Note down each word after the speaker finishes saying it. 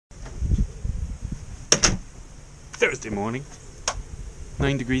Thursday morning.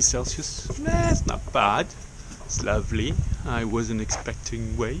 9 degrees Celsius. That's not bad. It's lovely. I wasn't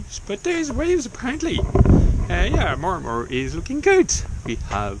expecting waves, but there's waves apparently. Yeah, Magheramore is looking good. We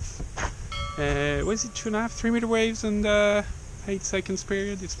have, what is it, 2.5, 3 meter waves and 8 seconds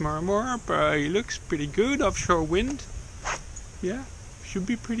period. It's Magheramore, but it looks pretty good. Offshore wind. Yeah, should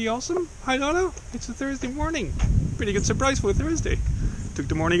be pretty awesome. I don't know. It's a Thursday morning. Pretty good surprise for Thursday. Took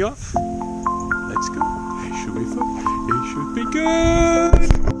the morning off. Let's go. It should be fun. It should be good.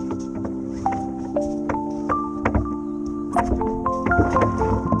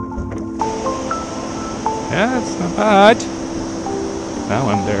 Yeah, it's not bad. That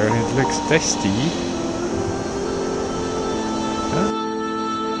one there, it looks tasty. Huh?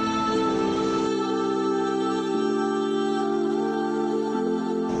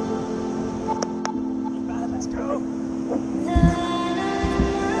 Let's go.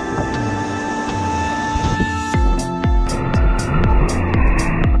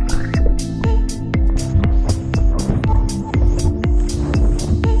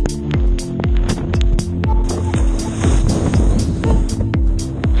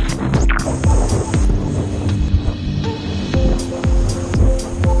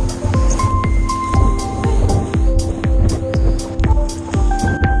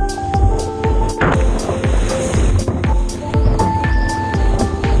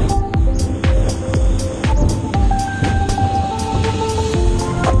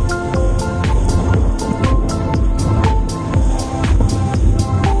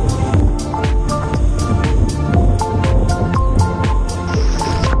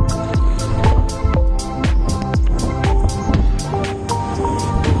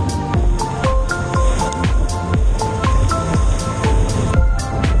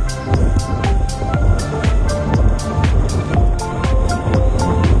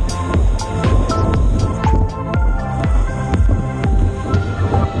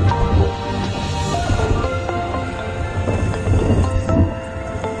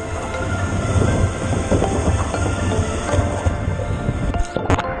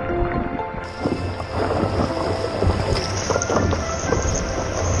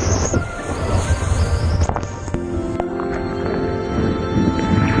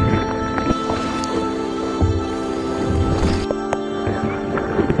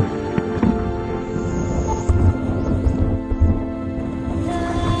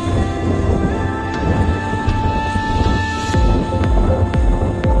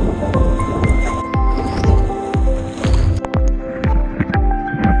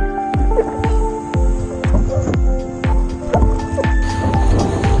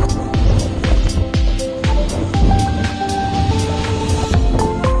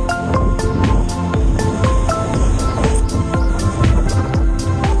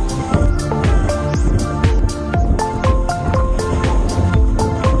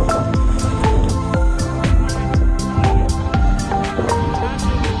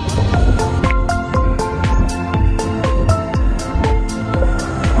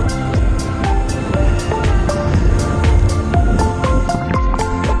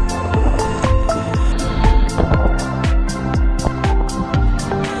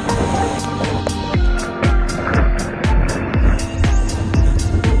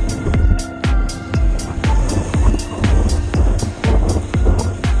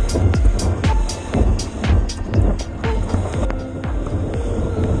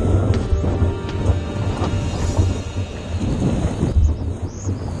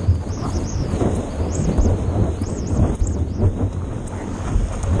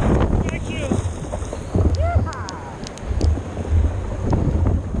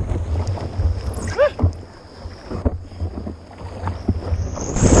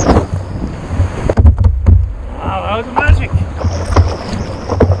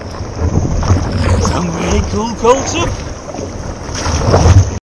 Some really cool cold soup.